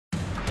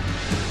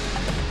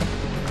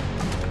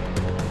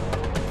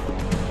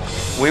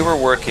We were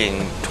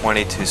working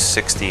 20 to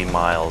 60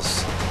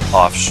 miles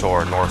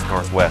offshore,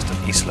 north-northwest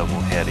of Isla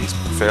Mujeres.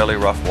 Fairly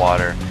rough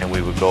water, and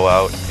we would go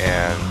out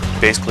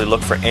and basically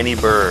look for any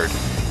bird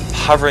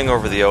hovering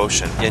over the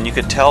ocean. And you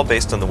could tell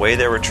based on the way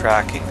they were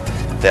tracking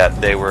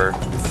that they were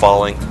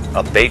following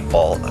a bait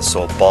ball,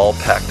 so a ball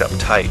packed up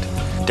tight.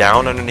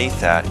 Down underneath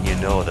that, you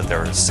know that there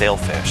are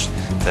sailfish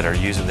that are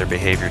using their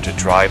behavior to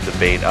drive the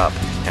bait up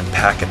and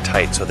pack it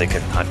tight so they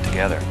can hunt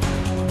together.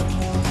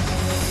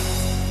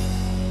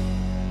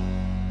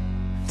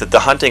 The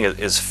hunting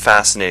is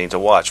fascinating to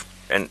watch,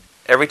 and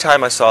every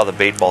time I saw the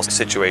bait ball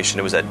situation,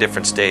 it was at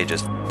different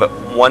stages. But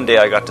one day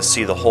I got to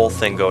see the whole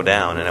thing go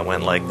down, and it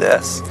went like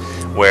this,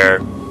 where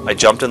I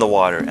jumped in the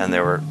water and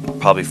there were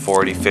probably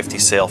 40, 50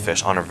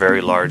 sailfish on a very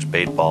large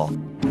bait ball.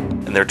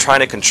 And they're trying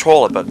to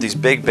control it, but these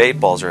big bait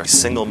balls are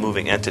single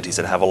moving entities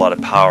that have a lot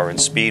of power and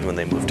speed when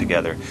they move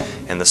together,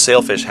 and the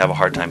sailfish have a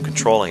hard time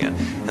controlling it.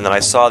 And then I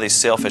saw these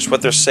sailfish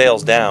with their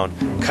sails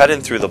down cut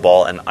in through the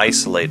ball and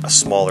isolate a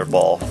smaller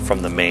ball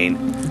from the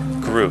main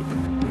group.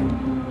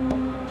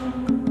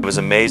 It was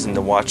amazing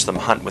to watch them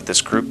hunt with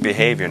this group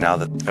behavior now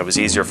that it was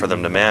easier for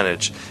them to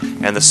manage.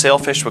 And the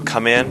sailfish would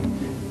come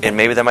in, and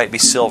maybe they might be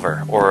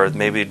silver or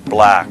maybe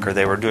black, or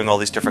they were doing all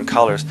these different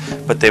colors,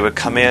 but they would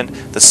come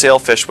in, the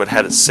sailfish would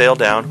have its sail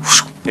down,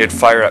 it would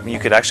fire up, and you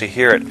could actually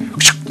hear it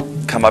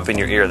come up in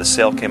your ear. The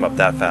sail came up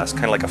that fast,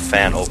 kind of like a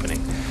fan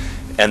opening.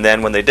 And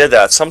then when they did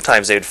that,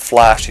 sometimes they'd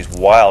flash these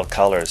wild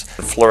colors,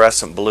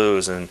 fluorescent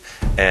blues and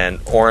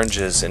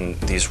oranges and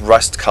these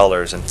rust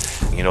colors, and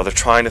you know, they're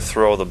trying to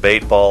throw the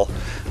bait ball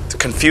to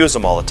confuse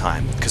them all the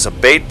time, because a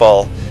bait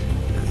ball,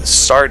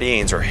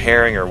 sardines or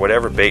herring or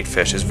whatever bait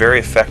fish, is very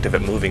effective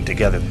at moving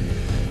together.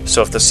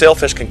 So if the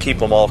sailfish can keep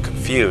them all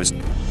confused,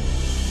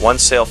 one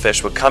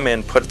sailfish would come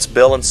in, put its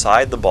bill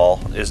inside the ball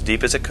as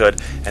deep as it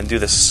could, and do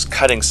this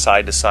cutting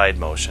side to side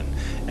motion.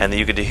 And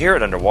you could hear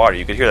it underwater.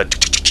 You could hear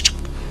that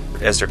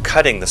as they're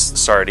cutting the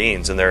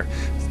sardines, and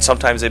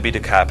sometimes they'd be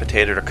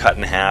decapitated or cut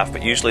in half,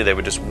 but usually they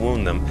would just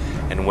wound them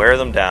and wear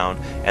them down.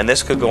 And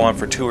this could go on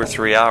for 2 or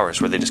 3 hours,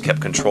 where they just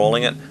kept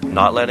controlling it,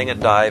 not letting it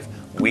dive,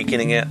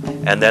 weakening it,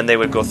 and then they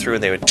would go through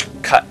and they would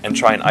cut and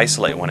try and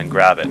isolate one and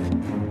grab it.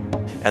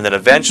 And then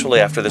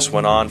eventually, after this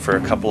went on for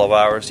a couple of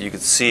hours, you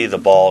could see the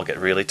ball get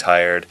really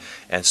tired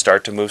and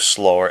start to move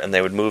slower, and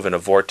they would move in a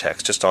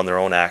vortex just on their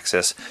own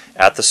axis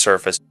at the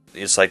surface.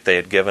 It's like they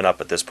had given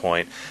up at this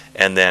point,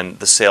 and then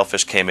the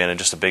sailfish came in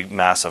just a big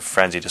massive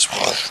frenzy, just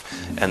whoosh,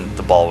 and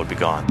the ball would be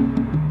gone.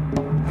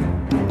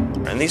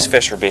 And these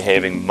fish are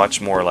behaving much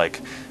more like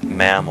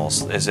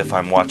mammals, as if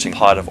I'm watching a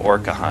pod of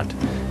orca hunt.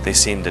 They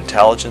seemed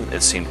intelligent,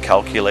 it seemed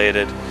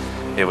calculated.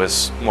 It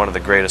was one of the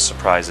greatest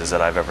surprises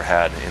that I've ever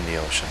had in the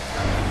ocean.